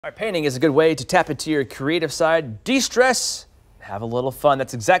Our painting is a good way to tap into your creative side, de-stress, have a little fun.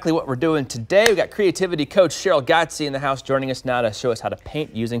 That's exactly what we're doing today. We got creativity coach Sheryl Godsy in the house joining us now to show us how to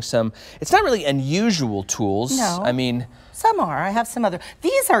paint using some, it's not really unusual tools. No. I mean, some are. I have some other.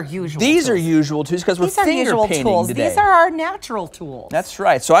 These are usual These tools. are usual tools because we're finger painting tools. today. These are our natural tools. That's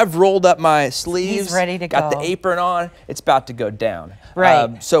right. So I've rolled up my sleeves. He's ready to got go. the apron on. It's about to go down.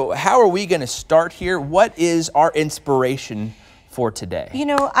 Right. So how are we going to start here? What is our inspiration for today? You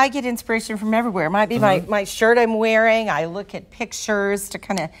know, I get inspiration from everywhere. It might be my shirt I'm wearing. I look at pictures to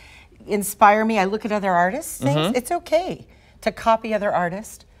kind of inspire me. I look at other artists' things. It's okay to copy other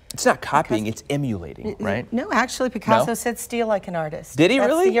artists. It's not copying, it's emulating, right? No, actually, Picasso said steal like an artist. Did he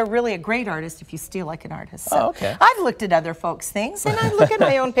really? You're really a great artist if you steal like an artist. So oh, okay. I've looked at other folks' things, and I look at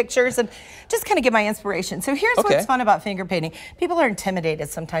my own pictures and just kind of get my inspiration. So here's what's fun about finger painting. People are intimidated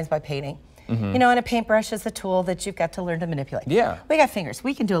sometimes by painting. You know, and a paintbrush is a tool that you've got to learn to manipulate. Yeah. We got fingers.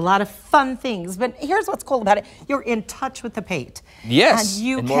 We can do a lot of fun things, but here's what's cool about it. You're in touch with the paint. Yes, and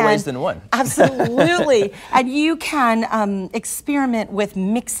you in more ways than one. Absolutely. And you can experiment with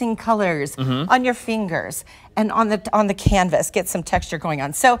mixing colors on your fingers and on the canvas, get some texture going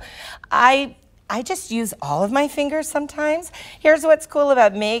on. So I just use all of my fingers sometimes. Here's what's cool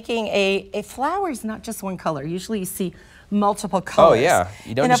about making a flower is not just one color. Usually you see multiple colors. Oh yeah,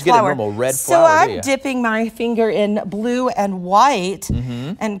 you don't just get a normal red flower, so do you? I'm dipping my finger in blue and white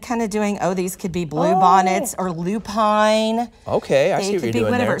and kind of doing, these could be blue bonnets or lupine. Okay, I see what you're doing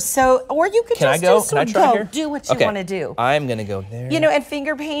whatever. there. So, or you could Can just I go? do Can I try here? do what you want to do. I'm gonna go there. You know, and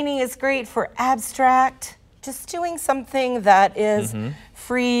finger painting is great for abstract, just doing something that is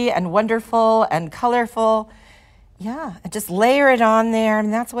free and wonderful and colorful. Yeah, and just layer it on there,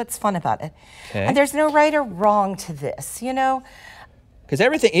 and that's what's fun about it. Okay. And there's no right or wrong to this, you know. Because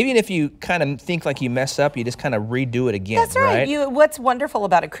everything, even if you kind of think like you mess up, you just kind of redo it again, That's right. What's wonderful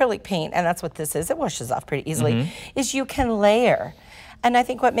about acrylic paint, and that's what this is, it washes off pretty easily, is you can layer. And I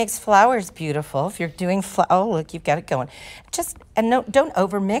think what makes flowers beautiful, if you're doing, oh look, you've got it going. Don't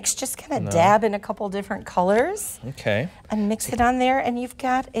overmix, just kind of dab in a couple different colors. Okay. And mix it on there, and you've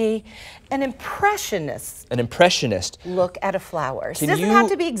got an impressionist. An impressionist. Look at a flower. It doesn't have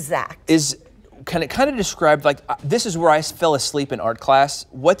to be exact. Can it kind of describe, like, this is where I fell asleep in art class.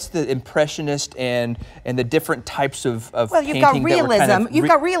 What's the impressionist and the different types of painting? You've got realism. You've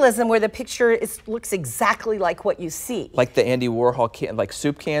got realism where the picture looks exactly like what you see. Like the Andy Warhol like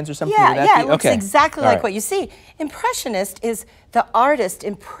soup cans or something? Yeah, it looks exactly like what you see. Impressionist is the artist's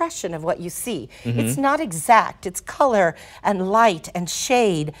impression of what you see. It's not exact. It's color and light and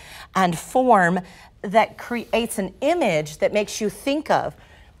shade and form that creates an image that makes you think of.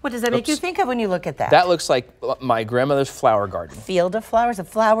 What does that make you think of when you look at that? That looks like my grandmother's flower garden. Field of flowers, a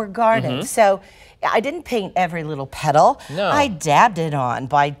flower garden. So I didn't paint every little petal. No. I dabbed it on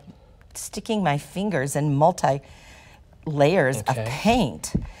by sticking my fingers in multi-layers of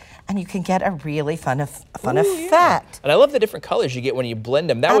paint. And you can get a really fun effect. Yeah. And I love the different colors you get when you blend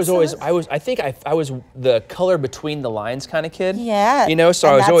them. That was always, I think I was the color between the lines kind of kid. Yeah. You know, so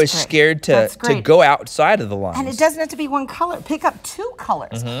I was always scared to go outside of the lines. And it doesn't have to be one color. Pick up two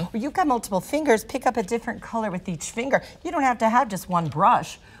colors. Where you've got multiple fingers, pick up a different color with each finger. You don't have to have just one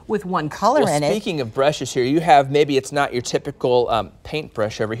brush with one color in it. Speaking of brushes here, you have, maybe it's not your typical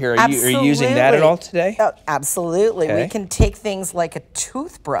paintbrush over here. Are you using that at all today? Oh, absolutely. Okay. We can take things like a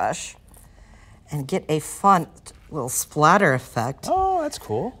toothbrush and get a fun little splatter effect. Oh, that's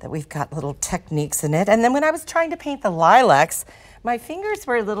cool. That we've got little techniques in it. And then when I was trying to paint the lilacs, my fingers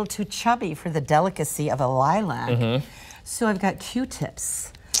were a little too chubby for the delicacy of a lilac. So I've got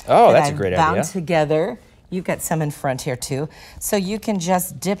Q-tips. Oh, that's a great idea. Bound together. You've got some in front here too. So you can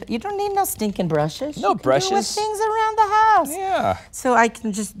just dip. You don't need no stinking brushes. No brushes. You can do with things around the house. Yeah. So I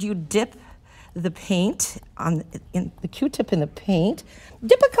can you dip the paint in the Q-tip in the paint.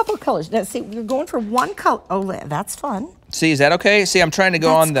 Dip a couple of colors. Now see, you're going for one color. Oh, that's fun. See, is that okay? See, I'm trying to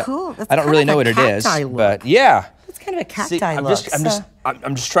go on the. Cool. That's I don't really know what it is, but yeah. It's kind of a cacti look.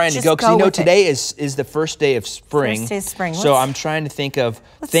 I'm just trying to go, because you know today is the first day of spring. First day of spring. So I'm trying to think of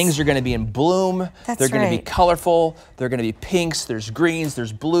things are going to be in bloom. They're going to be colorful. They're going to be pinks. There's greens.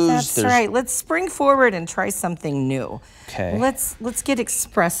 There's blues. That's right. Let's spring forward and try something new. Okay. Let's get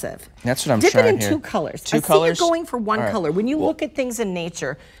expressive. That's what I'm trying trying Dip it in two colors. Two colors? I see you're going for one color. When you look at things in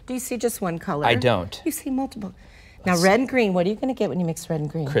nature, do you see just one color? I don't. You see multiple. Now, red and green, what are you going to get when you mix red and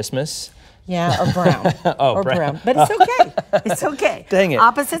green? Christmas. Yeah, or brown. Or brown. But it's okay. It's okay. Dang it.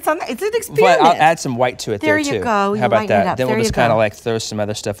 Opposites on that. It's an experiment. But I'll add some white to it there too. There you go. How about that? Then we'll just kind of like throw some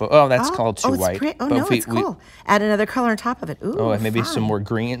other stuff. Oh, that's called too white. Oh, no, it's cool. Add another color on top of it. Ooh, maybe some more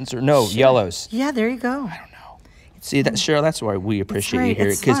greens or yellows. Yeah, there you go. I don't know. See, that, Sheryl, that's why we appreciate you here.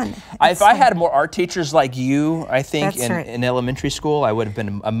 It's fun. If I had more art teachers like you, I think That's right. in elementary school, I would have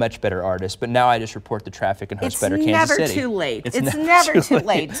been a much better artist. But now I just report the traffic and host better Kansas City. It's never too late. It's never too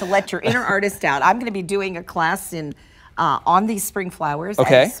late to let your inner artist out. I'm going to be doing a class in on these spring flowers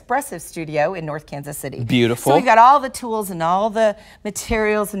at Expressive Studio in North Kansas City. Beautiful. So we've got all the tools and all the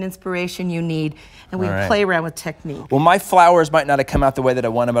materials and inspiration you need, and we play around with technique. Well, my flowers might not have come out the way that I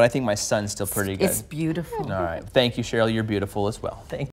wanted, but I think my son's still pretty good. It's beautiful. All right. Thank you, Sheryl. You're beautiful as well. Thank you.